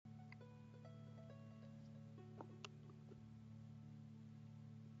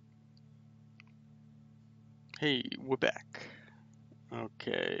Hey, we're back.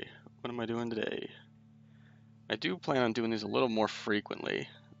 Okay, what am I doing today? I do plan on doing these a little more frequently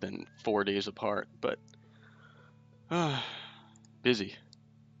than 4 days apart, but busy.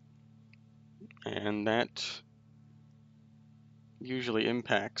 And that usually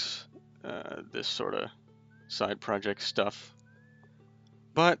impacts this sort of side project stuff.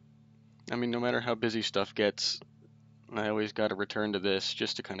 But, I mean, no matter how busy stuff gets, I always got to return to this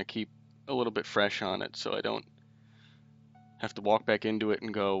just to kind of keep a little bit fresh on it so I don't have to walk back into it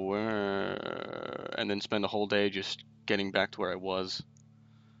and go, and then spend a whole day just getting back to where I was.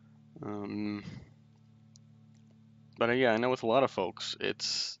 But yeah, I know with a lot of folks,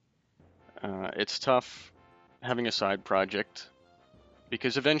 it's tough having a side project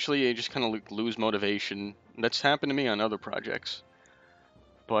because eventually you just kind of lose motivation. That's happened to me on other projects.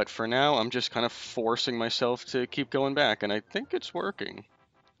 But for now, I'm just kind of forcing myself to keep going back, and I think it's working.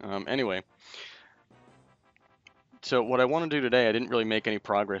 Anyway, so what I want to do today, I didn't really make any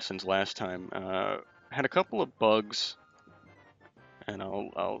progress since last time. Had a couple of bugs, and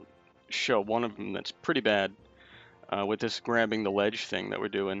I'll show one of them that's pretty bad with this grabbing the ledge thing that we're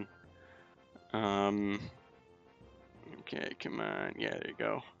doing. Okay, come on. Yeah, there you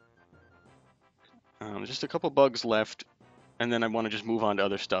go. Just a couple bugs left, and then I want to just move on to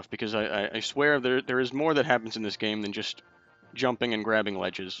other stuff because I swear there is more that happens in this game than just jumping and grabbing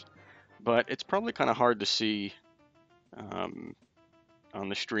ledges. But it's probably kind of hard to see um, on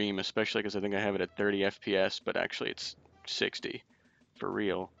the stream, especially because I think I have it at 30 FPS, but actually it's 60 for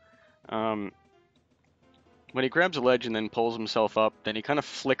real. Um, when he grabs a ledge and then pulls himself up, then he kind of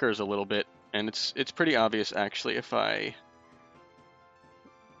flickers a little bit, and it's pretty obvious actually if I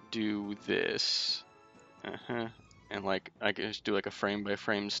do this. And like I can just do like a frame by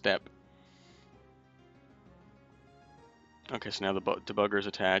frame step. Okay, so now the debugger is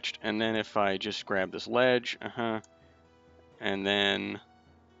attached, and then if I just grab this ledge, and then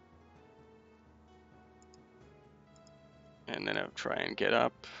I'll try and get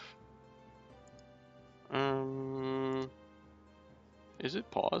up. Is it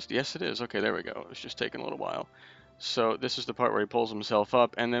paused? Yes, it is. Okay, there we go. It's just taking a little while. So this is the part where he pulls himself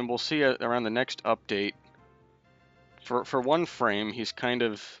up, and then we'll see around the next update. For one frame, he's kind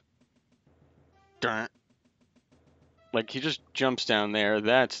of like he just jumps down there.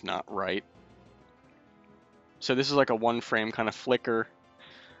 That's not right. So this is like a one frame kind of flicker.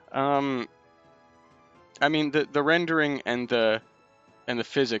 I mean the rendering and the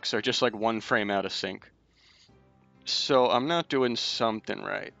physics are just like one frame out of sync. So I'm not doing something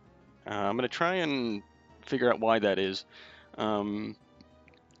right. I'm gonna try and figure out why that is. I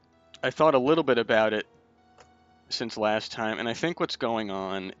thought a little bit about it since last time, and I think what's going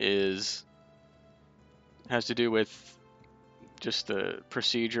on has to do with just the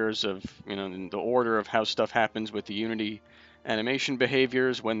procedures of, the order of how stuff happens with the Unity animation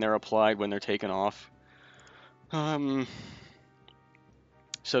behaviors when they're applied, when they're taken off. So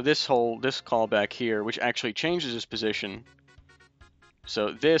this callback here, which actually changes his position.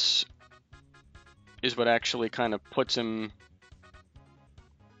 So this is what actually kind of puts him.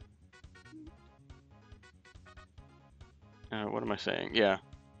 What am I saying? Yeah,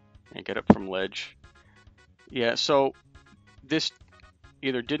 and get up from ledge. Yeah, so this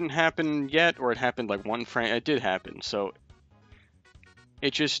either didn't happen yet or it happened like one frame. It did happen, so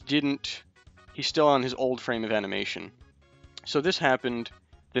it just didn't. He's still on his old frame of animation. So this happened.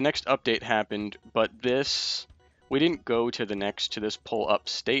 The next update happened, but we didn't go to this pull up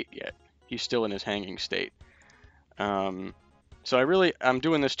state yet. He's still in his hanging state. So I'm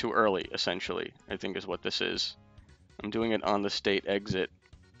doing this too early, essentially, I think is what this is. I'm doing it on the state exit,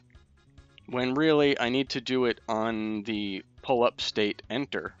 when really I need to do it on the pull up state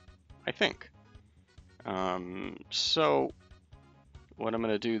enter, I think. So what I'm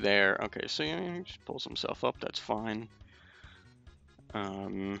going to do there, okay, so he just pulls himself up, that's fine.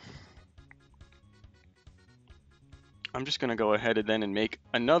 I'm just going to go ahead and then make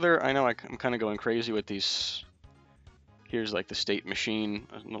another. I know I'm kind of going crazy with these. Here's like the state machine,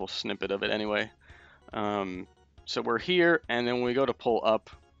 a little snippet of it anyway. So we're here, and then when we go to pull up,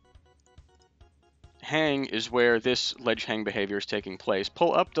 hang is where this ledge hang behavior is taking place.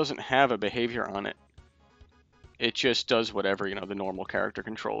 Pull up doesn't have a behavior on it. It just does whatever, the normal character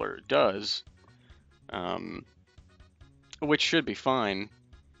controller does, which should be fine,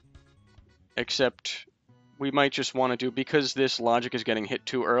 except we might just want to do, because this logic is getting hit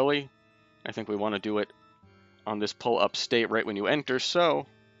too early, I think we want to do it on this pull up state right when you enter. So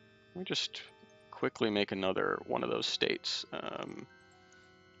we just quickly make another one of those states.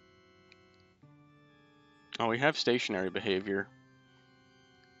 Oh, we have stationary behavior.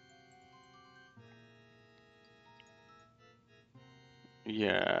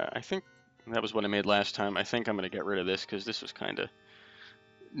 Yeah, I think that was what I made last time. I think I'm going to get rid of this because this was kind of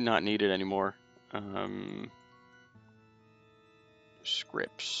not needed anymore.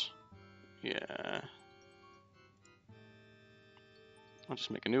 Scripts. Yeah. I'll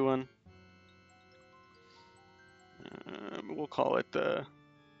just make a new one. We'll call it the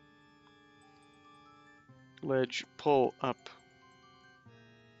ledge pull up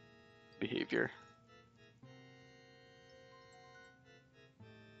behavior.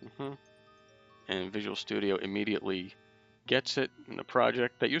 And Visual Studio immediately gets it in the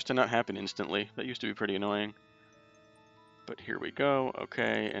project. That used to not happen instantly. That used to be pretty annoying. But here we go.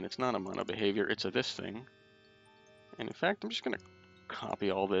 Okay, and it's not a mono behavior, it's a this thing. And in fact, I'm just going to copy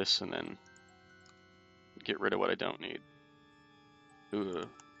all this and then get rid of what I don't need. Ooh,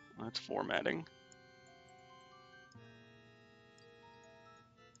 that's formatting.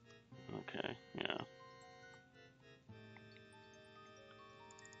 Okay, yeah.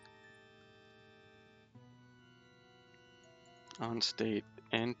 On state,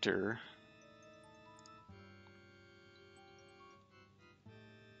 enter.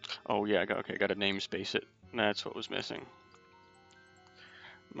 Oh yeah, okay, got to namespace it. That's what was missing.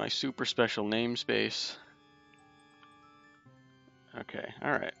 My super special namespace. Okay,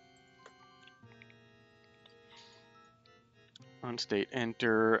 alright. On state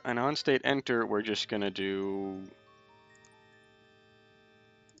enter. And on state enter, we're just going to do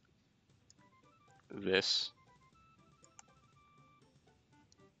this.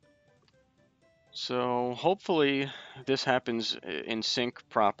 So hopefully this happens in sync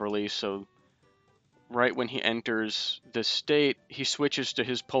properly, so right when he enters the state, he switches to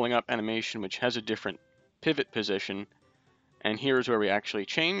his pulling up animation, which has a different pivot position, and here's where we actually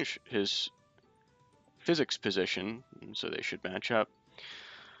change his physics position, so they should match up.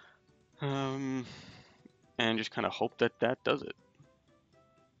 And just kind of hope that that does it.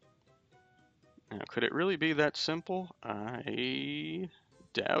 Now, could it really be that simple? I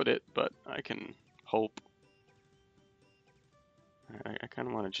doubt it, but I can hope. I kind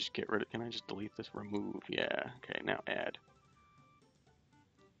of want to just get rid of, can I just delete this? Remove, yeah. Okay, now add.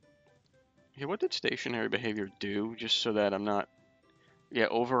 Yeah, what did stationary behavior do? Just so that I'm not, yeah,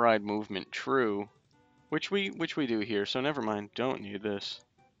 override movement true, which we do here, so never mind, don't need this.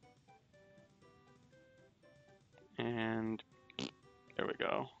 And there we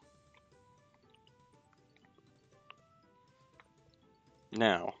go.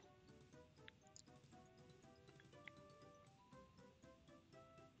 Now,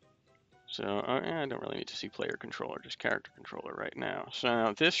 so I don't really need to see player controller, just character controller right now. So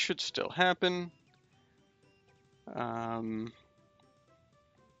now this should still happen, but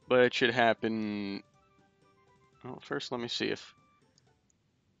it should happen. Well, first let me see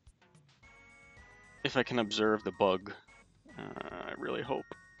if I can observe the bug. I really hope.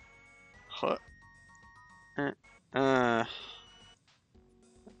 Huh.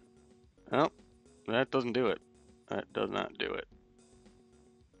 Oh, that doesn't do it. That does not do it.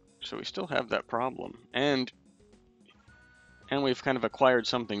 So we still have that problem, and we've kind of acquired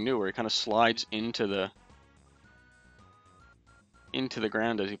something new where he kind of slides into the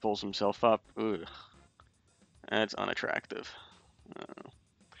ground as he pulls himself up. Ugh, that's unattractive.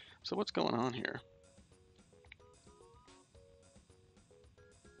 So what's going on here?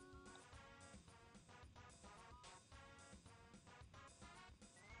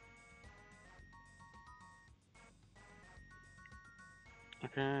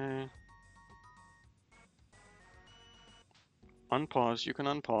 Okay. Unpause. You can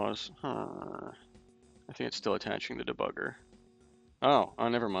unpause. Huh. I think it's still attaching the debugger. Oh,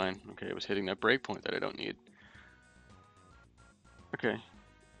 never mind. Okay, it was hitting that breakpoint that I don't need. Okay.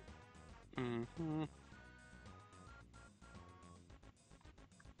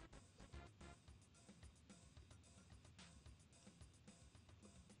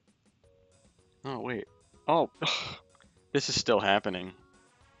 Oh, wait. Oh, this is still happening.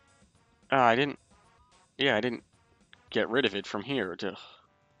 I didn't get rid of it from here to,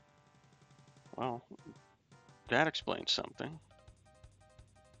 well, that explains something.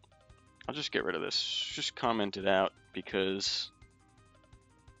 I'll just get rid of this. Just comment it out because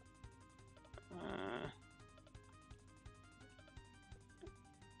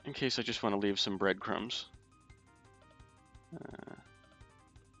in case I just want to leave some breadcrumbs.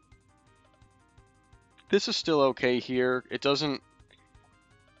 This is still okay here. It doesn't.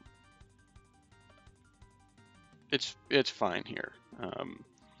 It's fine here.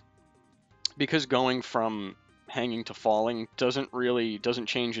 Because going from hanging to falling doesn't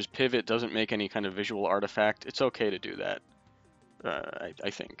change his pivot, doesn't make any kind of visual artifact. It's okay to do that. I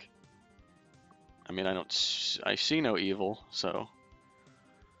think. I mean, I see no evil, so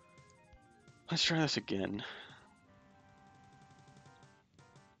Let's try this again.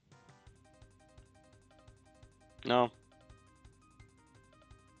 No.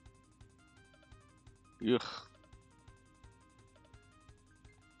 Ugh.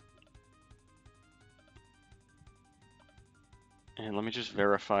 And let me just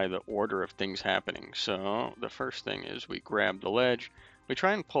verify the order of things happening. So the first thing is we grab the ledge, we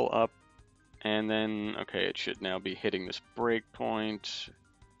try and pull up, and then, okay, it should now be hitting this breakpoint,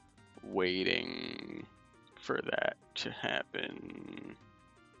 waiting for that to happen.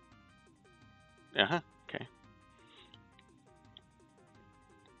 Uh-huh, okay.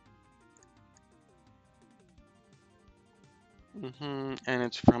 And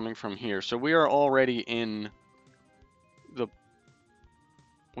it's coming from here. So we are already in the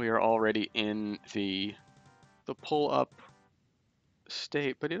pull up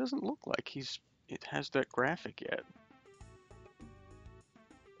state, but it doesn't look like it has that graphic yet.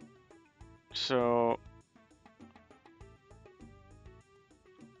 So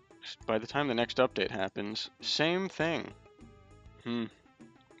by the time the next update happens, same thing.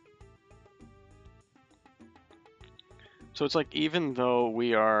 So it's like even though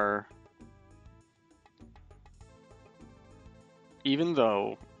we are in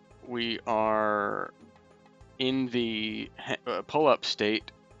the pull-up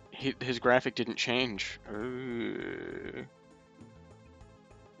state, his graphic didn't change.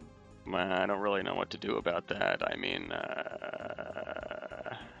 I don't really know what to do about that. I mean,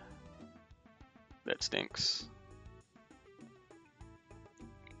 that stinks.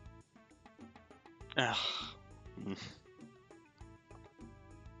 Ugh.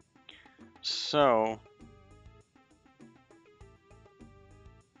 So,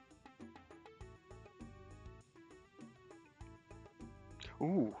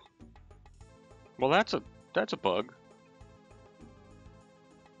 ooh. Well, that's a bug.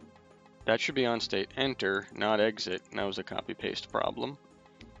 That should be on state enter, not exit. That was a copy paste problem.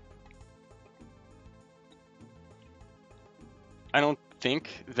 I don't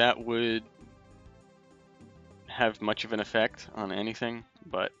think that would have much of an effect on anything,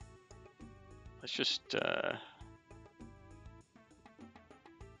 but let's just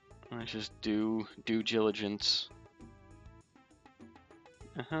do due diligence.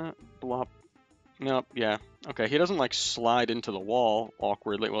 Blop. Nope, yeah. Okay, he doesn't like slide into the wall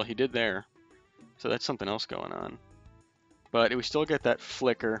awkwardly. Well, he did there. So that's something else going on. But we still get that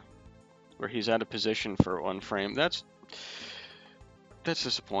flicker where he's out of position for one frame. That's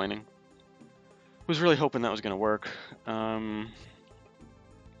disappointing. Was really hoping that was going to work. The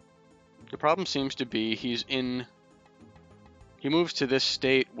problem seems to be he moves to this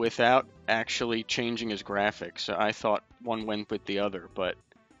state without actually changing his graphics. So I thought one went with the other, but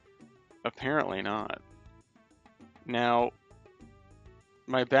apparently not. Now,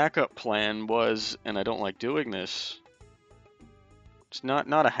 my backup plan was, and I don't like doing this, it's not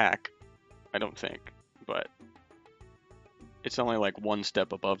a hack, I don't think, but it's only like one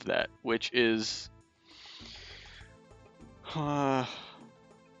step above that, which is let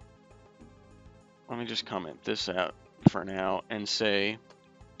me just comment this out for now and say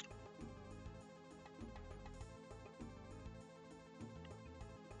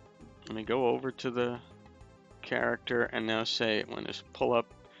let me go over to the character and now say when this pull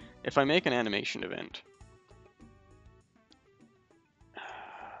up, if I make an animation event,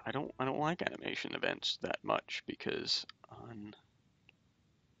 I don't like animation events that much because on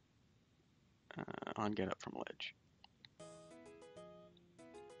get up from ledge.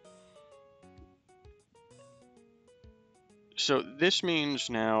 So this means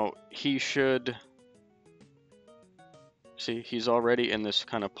now he should see he's already in this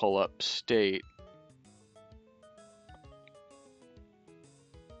kind of pull up state.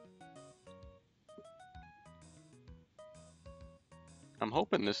 I'm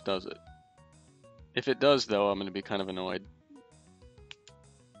hoping this does it. If it does, though, I'm going to be kind of annoyed.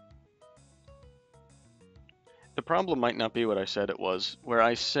 The problem might not be what I said it was, where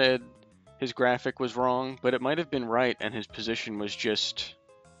I said his graphic was wrong, but it might have been right and his position was just...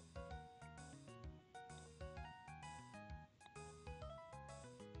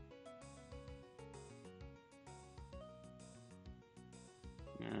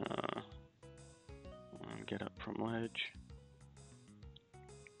 get up from ledge.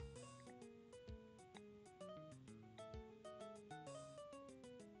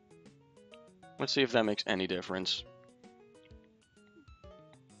 Let's see if that makes any difference.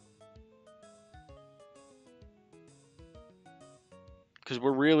 Because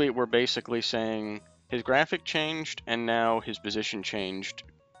we're basically saying his graphic changed and now his position changed,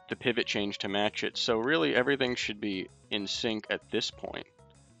 the pivot changed to match it. So really everything should be in sync at this point.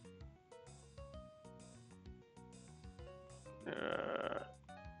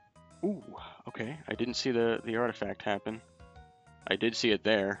 Ooh, okay. I didn't see the artifact happen. I did see it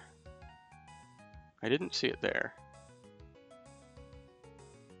there. I didn't see it there.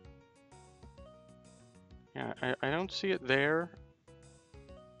 Yeah, I don't see it there.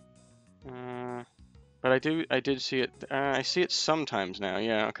 But I did see it. I see it sometimes now.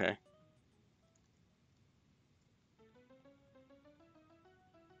 Yeah, okay.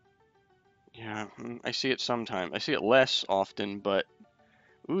 Yeah, I see it sometimes. I see it less often, but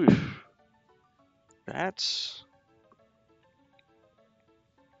oof, that's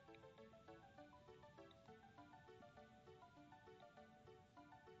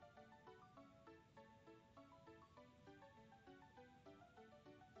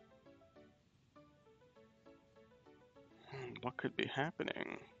what could be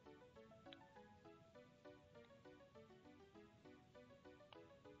happening.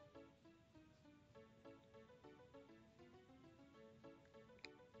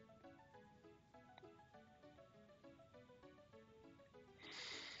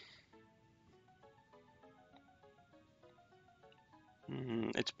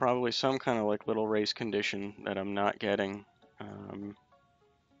 It's probably some kind of like little race condition that I'm not getting. Um,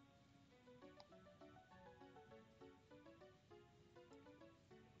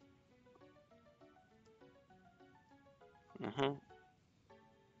 uh-huh.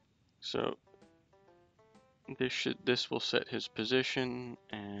 So this will set his position,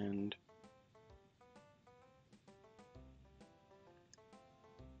 and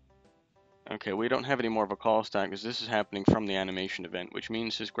okay, we don't have any more of a call stack because this is happening from the animation event, which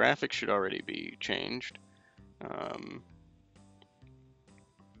means his graphics should already be changed. Um,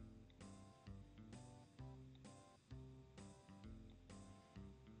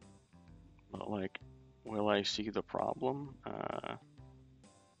 but like, will I see the problem?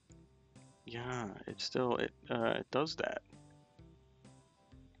 Yeah, it does that.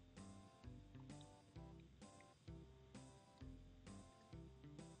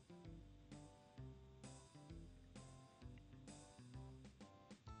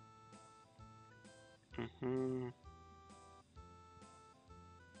 Mm-hmm.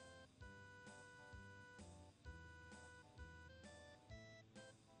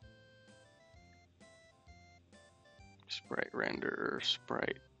 Sprite render,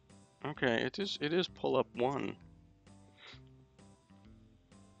 sprite. Okay, it is pull up one.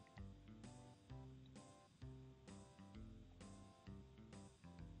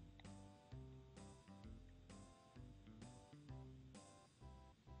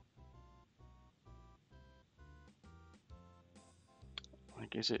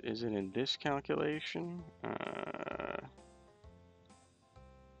 Like, is it in this calculation?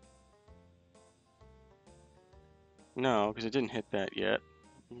 No, because it didn't hit that yet.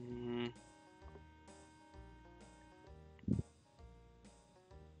 Mm,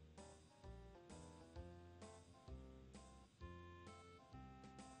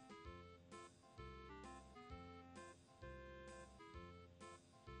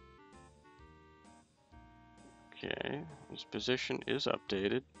 okay, his position is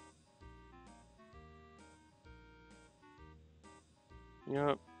updated.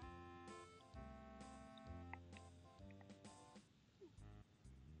 Yep.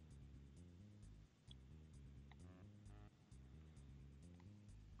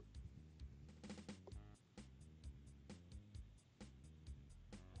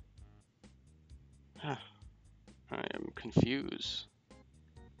 I am confused.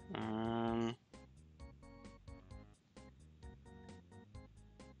 Um,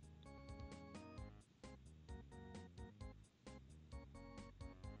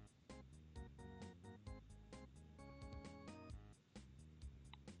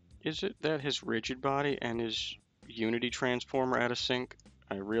 is it that his rigid body and his Unity transform are out of sync?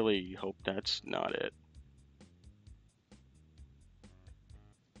 I really hope that's not it.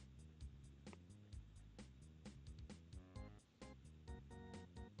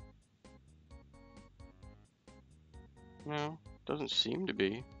 No, doesn't seem to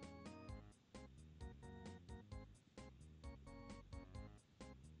be.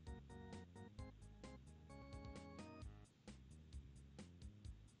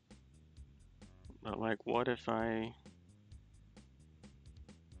 But like, what if I...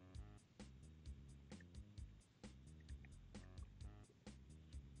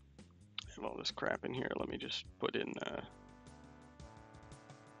 have all this crap in here? Let me just put in...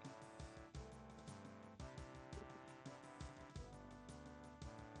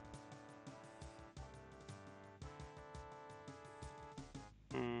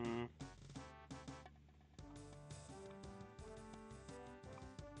 mm,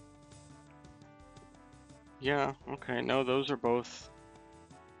 yeah, okay, no, those are both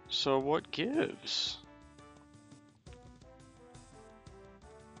So what gives?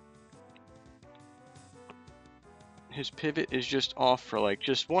 His pivot is just off for like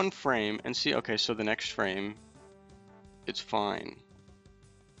just one frame, and see, okay, so the next frame, it's fine.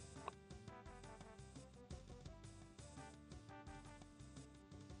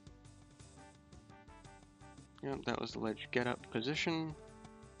 Yep, that was the ledge get up position.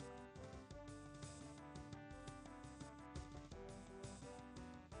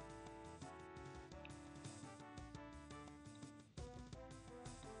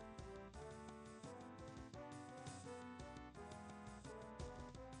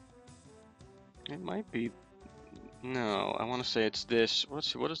 It might be, no, I want to say it's this.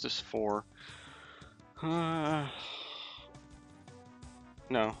 Let's see, what is this for? No,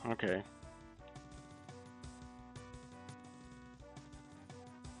 okay.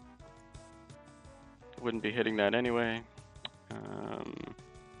 Wouldn't be hitting that anyway.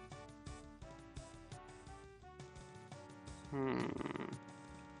 Hmm.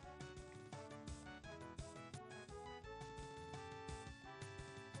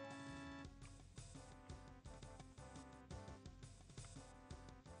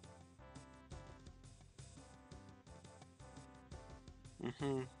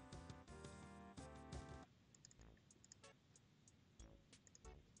 Mm-hmm.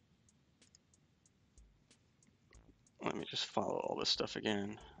 Let me just follow all this stuff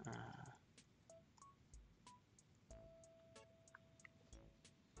again.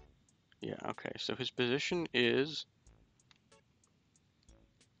 Yeah, okay, so his position is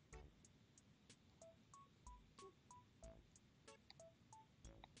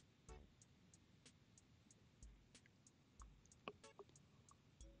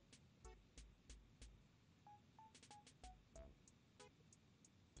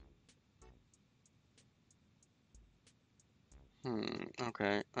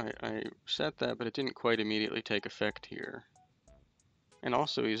okay. I set that, but it didn't quite immediately take effect here. And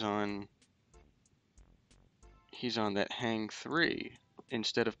also he's on that hang 3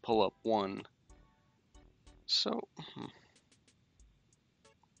 instead of pull up 1. So,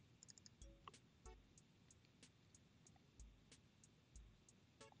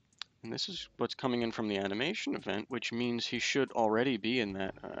 and this is what's coming in from the animation event, which means he should already be in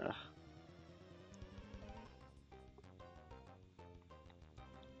that,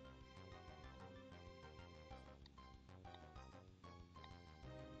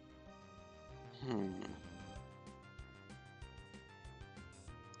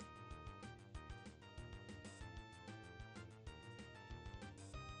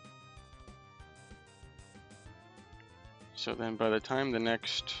 So then by the time the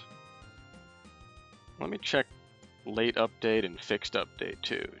next, let me check late update and fixed update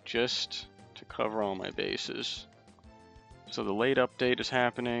too, just to cover all my bases. So the late update is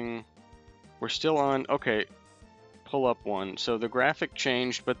happening. We're still on, okay, pull up 1. So the graphic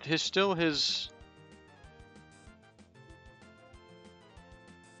changed, but still his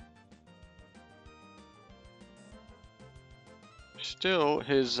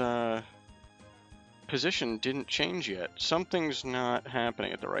position didn't change yet. Something's not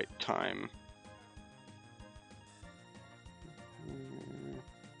happening at the right time.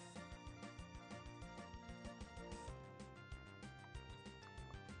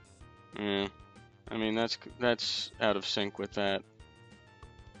 Yeah, I mean that's out of sync with that.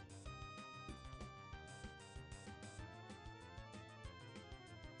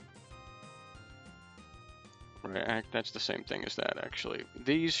 Right, that's the same thing as that actually.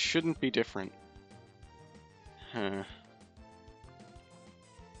 These shouldn't be different. Huh.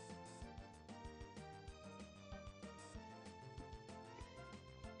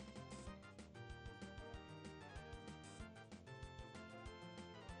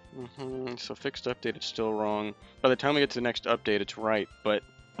 So fixed update, it's still wrong. By the time we get to the next update, it's right, but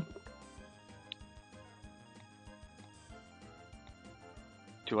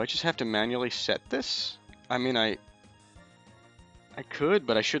do I just have to manually set this? I mean, I could,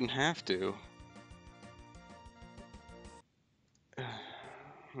 but I shouldn't have to.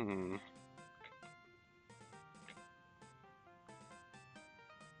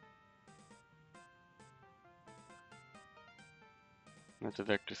 That's a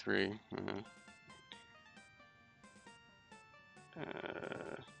vector 3.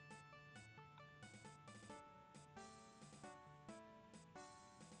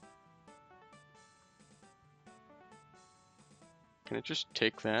 Can it just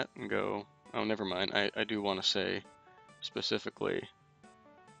take that and go? Oh, never mind. I do want to say specifically.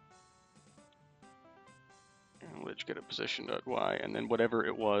 Let's get a position dot y, and then whatever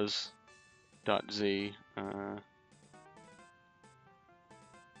it was dot z.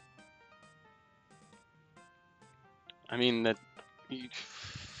 I mean,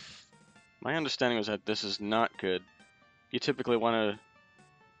 my understanding was that this is not good. You typically want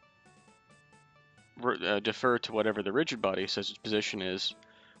to defer to whatever the rigid body says its position is.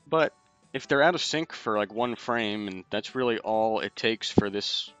 But if they're out of sync for like one frame, and that's really all it takes for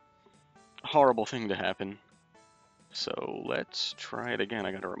this horrible thing to happen. So let's try it again.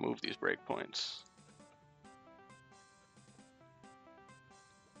 I gotta remove these breakpoints.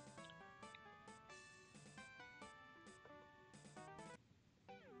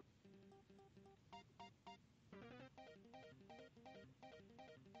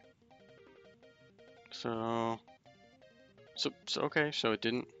 So okay, so it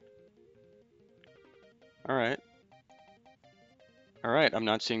didn't. All right. All right, I'm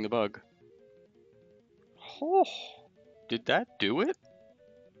not seeing the bug. Oh, did that do it?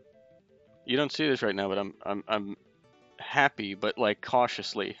 You don't see this right now, but I'm happy, but like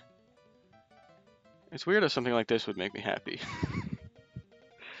cautiously. It's weird how something like this would make me happy.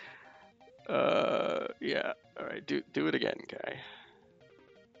 Yeah. All right, do it again, guy.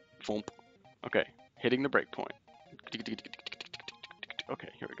 Thump. Okay, hitting the breakpoint. Okay,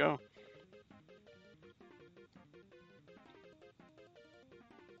 here we go.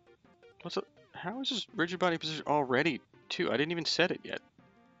 What's up? How is this rigid body position already 2? I didn't even set it yet.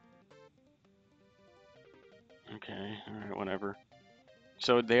 Okay, alright, whatever.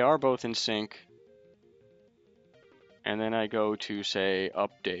 So they are both in sync. And then I go to, say,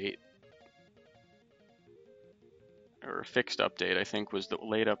 update. Or fixed update, I think was the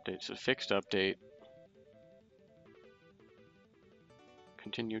late update. So fixed update.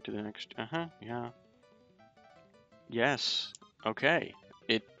 Continue to the next. Yeah. Yes. Okay.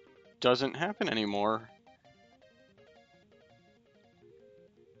 It doesn't happen anymore.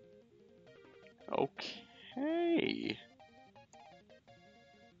 Okay.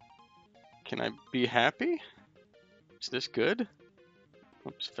 Can I be happy? Is this good?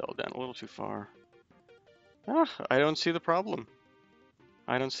 Oops, fell down a little too far. Ah, I don't see the problem.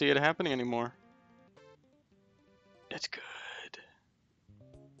 I don't see it happening anymore. That's good.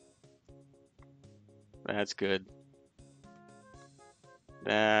 That's good.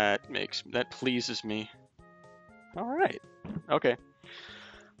 That pleases me. All right. Okay.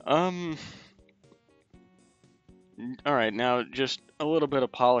 All right, now just a little bit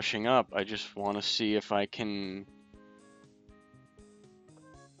of polishing up. I just want to see if I can.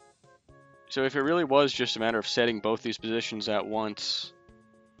 So if it really was just a matter of setting both these positions at once,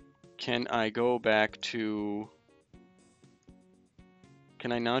 can I go back to...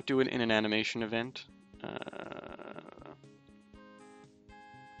 Can I not do it in an animation event?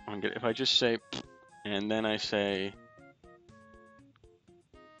 If I just say, and then I say,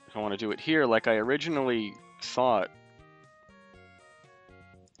 if I want to do it here like I originally thought,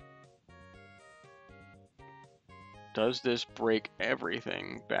 does this break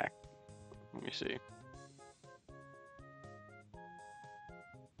everything back? Let me see.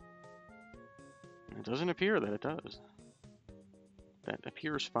 It doesn't appear that it does. That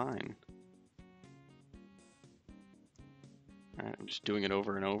appears fine. Alright, I'm just doing it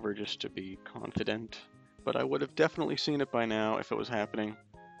over and over just to be confident. But I would have definitely seen it by now if it was happening.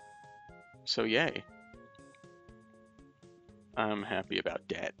 So yay. I'm happy about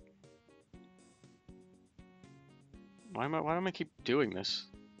that. Why do I keep doing this?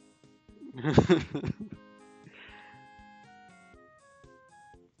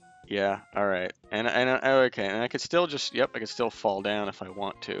 Yeah, alright. Okay, and I could still just, yep, I could still fall down if I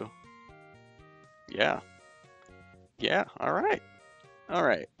want to. Yeah. Yeah, alright.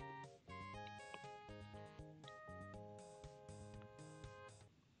 Alright.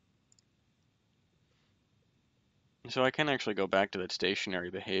 So I can actually go back to that stationary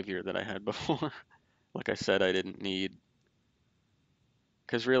behavior that I had before. Like I said, I didn't need.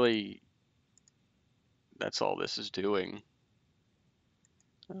 Because really, that's all this is doing.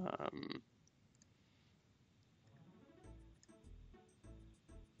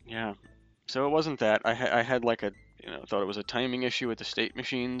 Yeah. So it wasn't that. I had like a, thought it was a timing issue with the state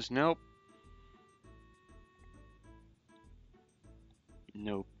machines. Nope.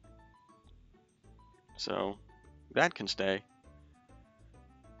 Nope. So that can stay.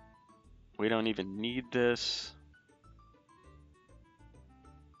 We don't even need this.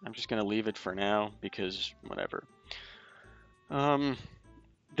 I'm just going to leave it for now because whatever.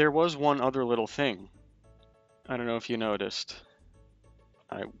 There was one other little thing. I don't know if you noticed.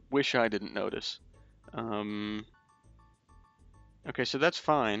 I wish I didn't notice. Okay, so that's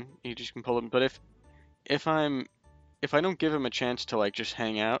fine. You just can pull him. But if I don't give him a chance to like just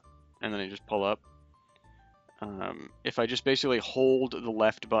hang out and then I just pull up, if I just basically hold the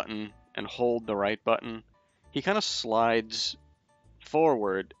left button and hold the right button, he kind of slides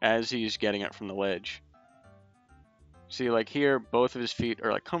forward as he's getting it from the ledge. See, like here, both of his feet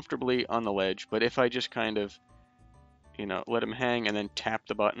are like comfortably on the ledge, but if I just kind of, let him hang and then tap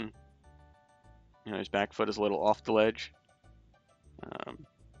the button, his back foot is a little off the ledge. Um,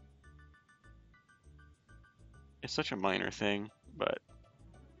 it's such a minor thing, but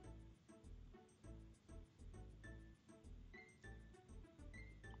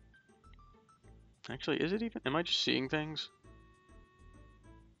actually, is it even? Am I just seeing things?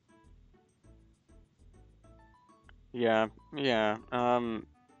 Yeah, yeah,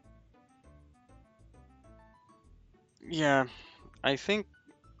 yeah. I think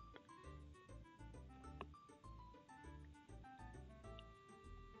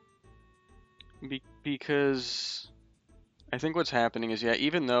because I think what's happening is, yeah,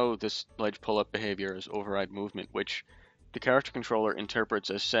 even though this ledge pull-up behavior is override movement, which the character controller interprets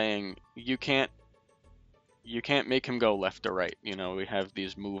as saying you can't make him go left or right. We have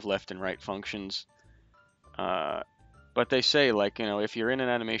these move left and right functions. But they say, like, if you're in an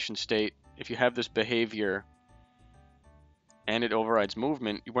animation state, if you have this behavior and it overrides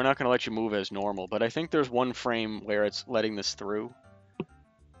movement, we're not going to let you move as normal. But I think there's one frame where it's letting this through,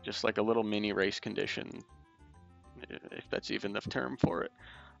 just like a little mini race condition, if that's even the term for it.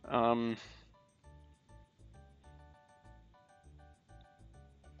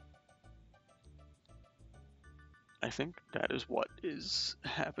 I think that is what is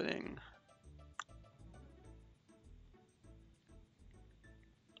happening.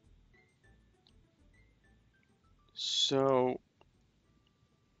 So,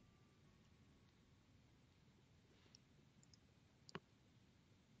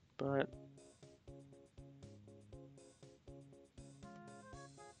 but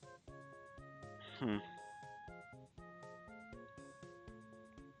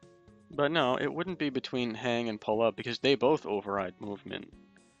but no, it wouldn't be between hang and pull up because they both override movement.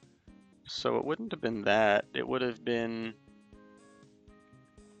 So it wouldn't have been that. It would have been.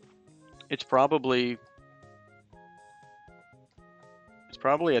 It's probably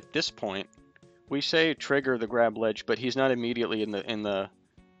at this point. We say trigger the grab ledge, but he's not immediately in the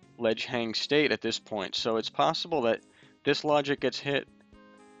ledge hang state at this point. So it's possible that this logic gets hit,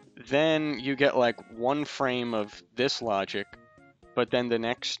 then you get like one frame of this logic, but then the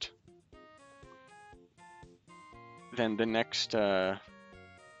next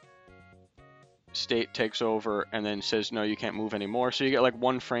state takes over and then says no, you can't move anymore. So you get like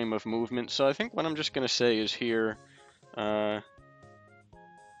one frame of movement. So I think what I'm just gonna say is here.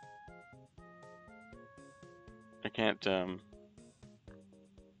 I can't.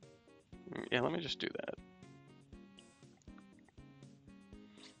 Yeah, let me just do that.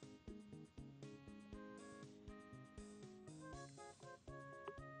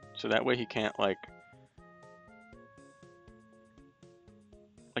 So that way he can't like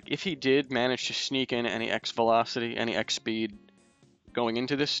if he did manage to sneak in any x velocity, any x speed going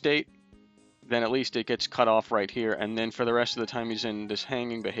into this state, then at least it gets cut off right here, and then for the rest of the time he's in this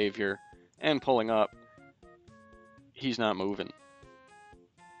hanging behavior and pulling up, he's not moving.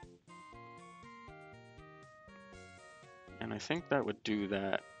 And I think that would do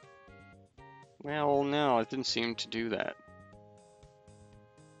that. Well, no, it didn't seem to do that.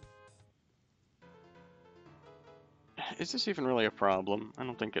 Is this even really a problem? I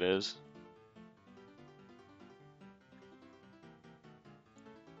don't think it is.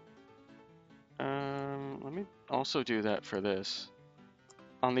 Let me also do that for this.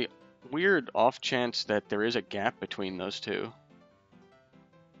 On the weird off chance that there is a gap between those two.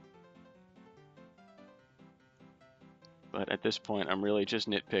 But at this point, I'm really just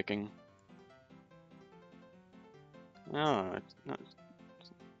nitpicking. No, it's not.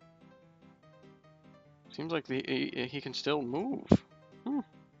 Seems like he can still move.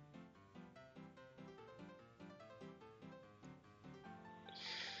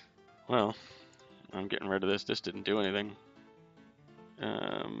 Well, I'm getting rid of this. This didn't do anything.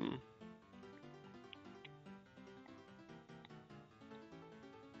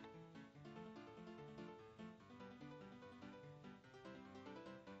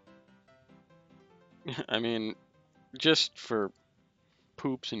 I mean, just for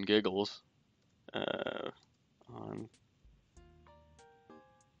poops and giggles. On.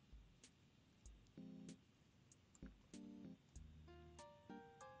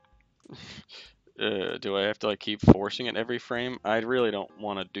 Do I have to like keep forcing it every frame? I really don't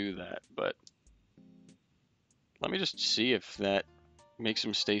want to do that, but let me just see if that makes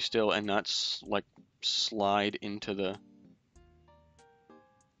him stay still and not like slide into the.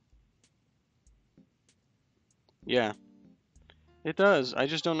 Yeah, it does. I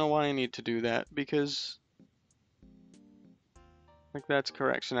just don't know why I need to do that because think that's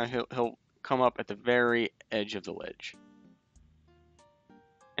correct. So now he'll come up at the very edge of the ledge,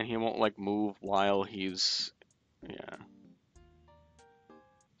 and he won't like move while he's yeah.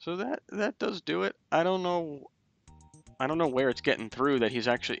 So that does do it. I don't know. I don't know where it's getting through that he's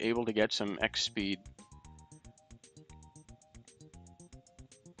actually able to get some X speed.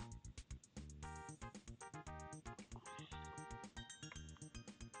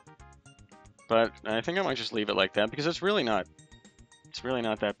 But I think I might just leave it like that because it's really not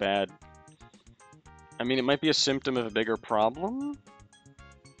that bad. I mean, it might be a symptom of a bigger problem,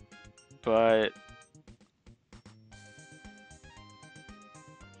 but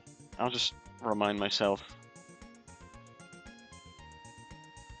I'll just remind myself.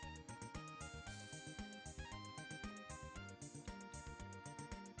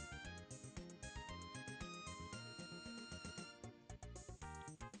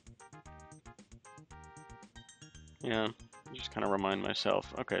 Yeah, just kind of remind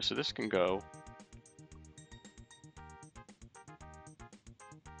myself. Okay, so this can go.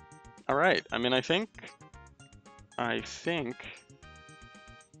 All right. I mean, I think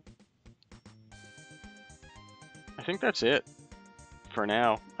that's it for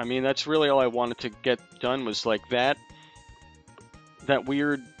now. I mean, that's really all I wanted to get done was like that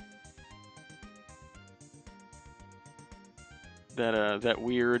weird that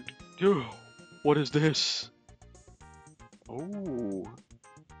weird what is this? Oh.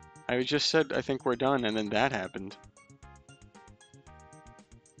 I just said I think we're done and then that happened.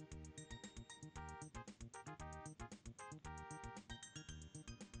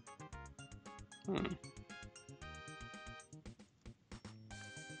 Hmm.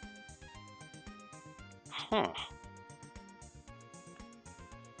 Huh.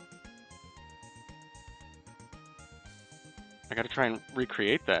 I gotta try and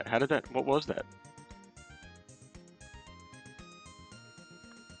recreate that. How did that, what was that?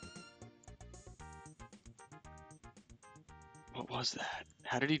 What was that?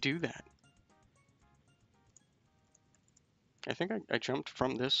 How did he do that? I think I jumped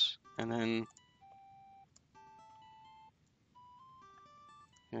from this and then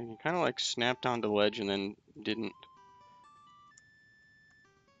yeah, he kind of like snapped onto the ledge and then didn't.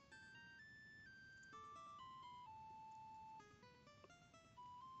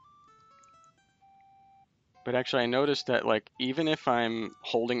 But actually I noticed that like even if I'm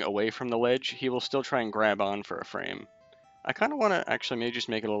holding away from the ledge, he will still try and grab on for a frame. I kind of want to actually maybe just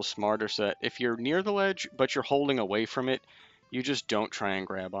make it a little smarter so that if you're near the ledge but you're holding away from it, you just don't try and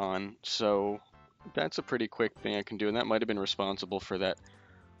grab on. So that's a pretty quick thing I can do, and that might have been responsible for that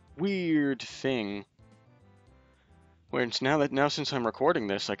weird thing. Where it's now since I'm recording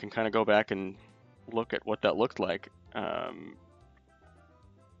this, I can kind of go back and look at what that looked like.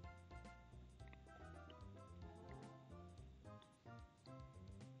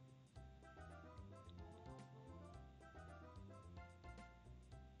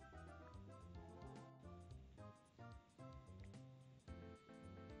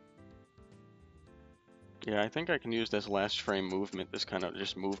 Yeah, I think I can use this last frame movement, this kind of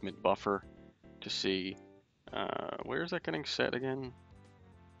just movement buffer, to see where is that getting set again?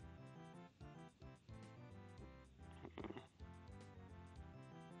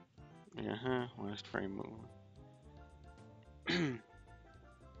 Yeah, last frame movement.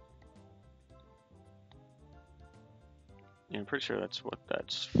 Yeah, I'm pretty sure that's what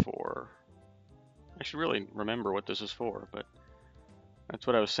that's for. I should really remember what this is for, but that's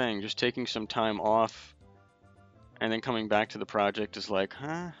what I was saying. Just taking some time off and then coming back to the project is like,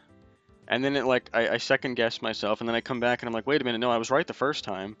 huh? And then it like I second guess myself, and then I come back and I'm like, wait a minute, no, I was right the first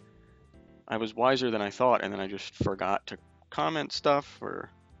time. I was wiser than I thought, and then I just forgot to comment stuff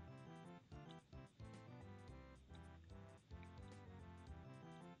or.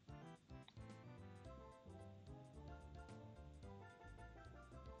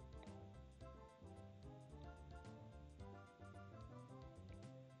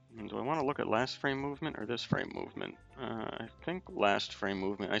 Do I want to look at last frame movement or this frame movement? I think last frame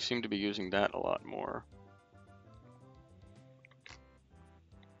movement. I seem to be using that a lot more.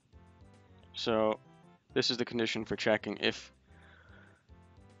 So this is the condition for checking if,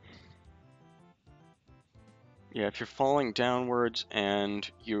 yeah, if you're falling downwards and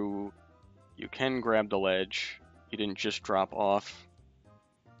you can grab the ledge, you didn't just drop off.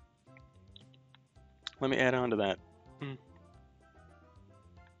 Let me add on to that.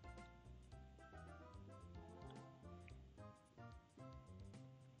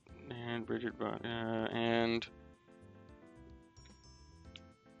 And Bridget, and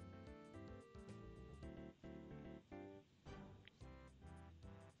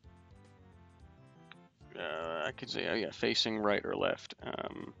I could say, oh yeah, facing right or left.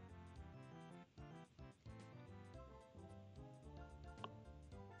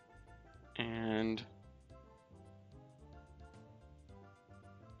 And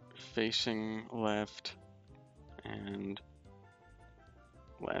facing left and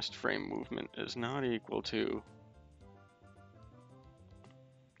last frame movement is not equal to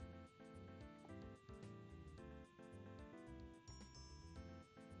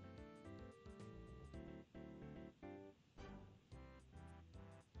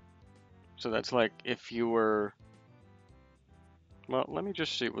so that's like if you were, well, let me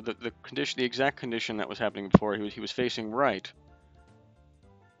just see the condition, the exact condition that was happening before. He was facing right,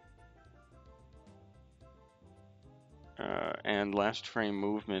 and last frame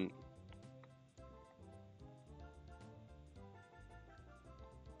movement.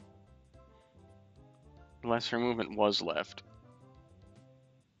 Last frame movement was left.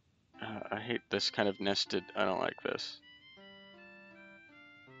 I hate this kind of nested. I don't like this.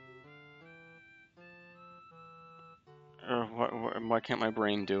 Why can't my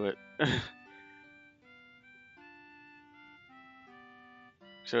brain do it?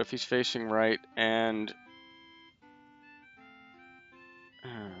 So if he's facing right and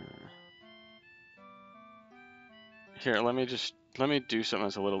here, let me do something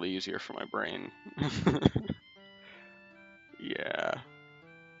that's a little easier for my brain. Yeah.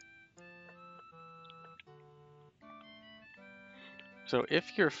 So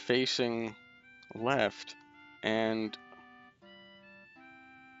if you're facing left and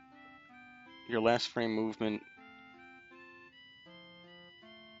your last frame movement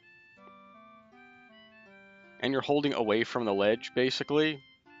and you're holding away from the ledge, basically,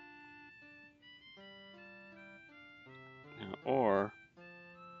 or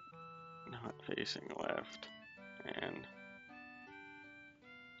not facing left and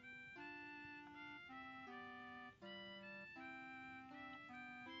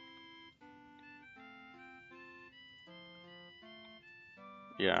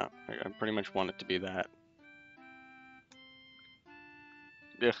yeah, I pretty much want it to be that.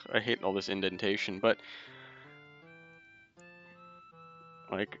 Ugh, I hate all this indentation, but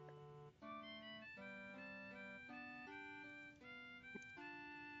like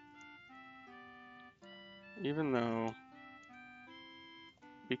even though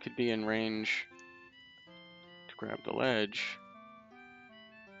we could be in range to grab the ledge,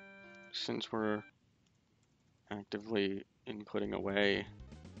 since we're actively inputting away,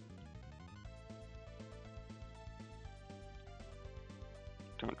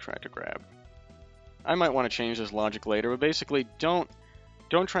 don't try to grab. I might want to change this logic later, but basically don't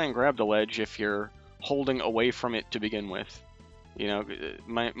try and grab the ledge if you're holding away from it to begin with. You know,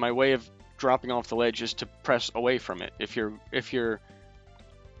 my way of dropping off the ledge is to press away from it. If you're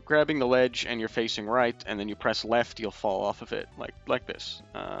grabbing the ledge and you're facing right and then you press left, you'll fall off of it like this.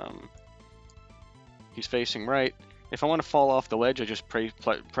 He's facing right. If I want to fall off the ledge, I just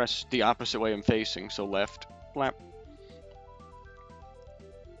press the opposite way I'm facing, so left, flap.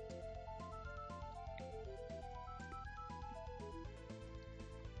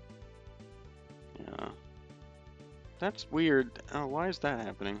 Yeah. That's weird. Oh, why is that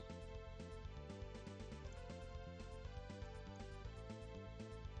happening?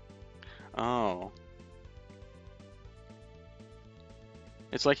 Oh.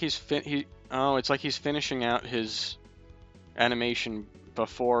 It's like he's it's like he's finishing out his animation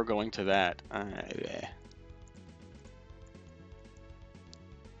before going to that.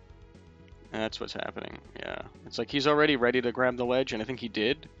 That's what's happening. Yeah. It's like he's already ready to grab the ledge, and I think he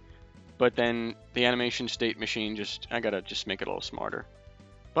did. But then the animation state machine I gotta just make it a little smarter.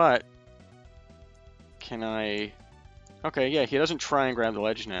 But can I? Okay, yeah, he doesn't try and grab the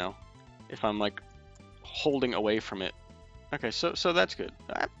ledge now. If I'm like holding away from it. Okay, so that's good.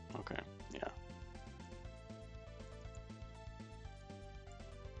 Okay, yeah.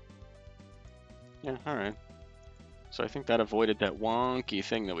 Yeah, all right. So I think that avoided that wonky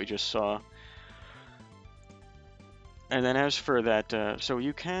thing that we just saw. And then as for that, so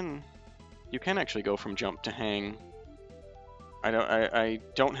you can actually go from jump to hang. I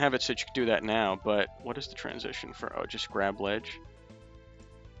don't have it so you can do that now, but what is the transition for? Oh, just grab ledge.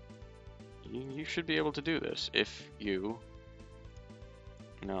 You should be able to do this if you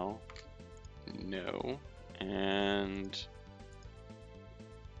no, and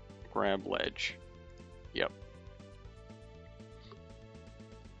grab ledge. Yep.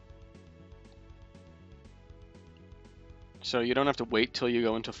 So you don't have to wait till you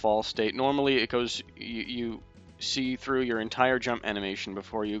go into fall state. Normally it goes, you see through your entire jump animation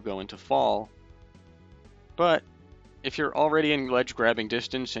before you go into fall. But if you're already in ledge grabbing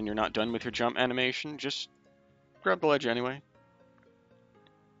distance and you're not done with your jump animation, just grab the ledge anyway.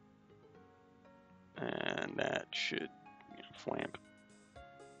 And that should flamp.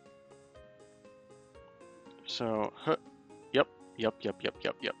 So, yep.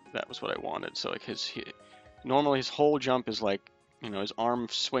 That was what I wanted. So like normally his whole jump is like, his arm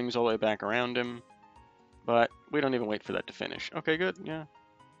swings all the way back around him, but we don't even wait for that to finish. Okay, good, yeah.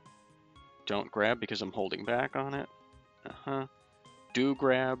 Don't grab because I'm holding back on it. Do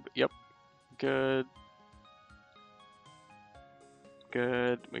grab, yep, good.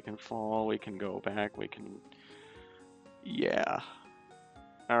 Good, we can fall, we can go back, we can, yeah.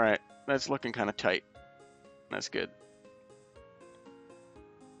 All right, that's looking kind of tight. That's good.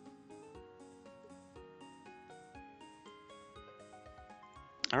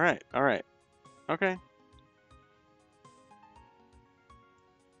 All right. Okay.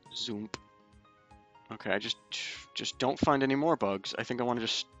 Zoom. Okay, I just don't find any more bugs. I think I want to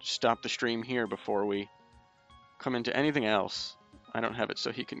just stop the stream here before we come into anything else. I don't have it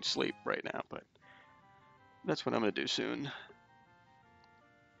so he can sleep right now, but that's what I'm going to do soon.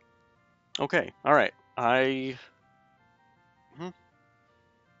 Okay, all right. I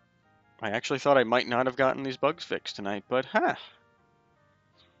actually thought I might not have gotten these bugs fixed tonight, but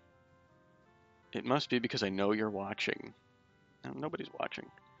it must be because I know you're watching. No, nobody's watching.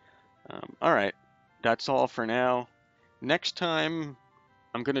 All right, that's all for now. Next time,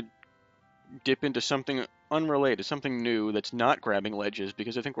 I'm going to dip into something unrelated, something new that's not grabbing ledges,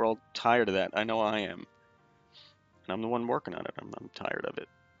 because I think we're all tired of that. I know I am. And I'm the one working on it. I'm tired of it.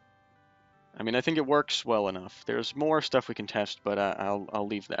 I mean, I think it works well enough. There's more stuff we can test, but I'll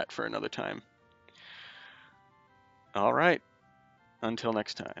leave that for another time. All right. Until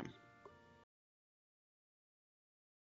next time.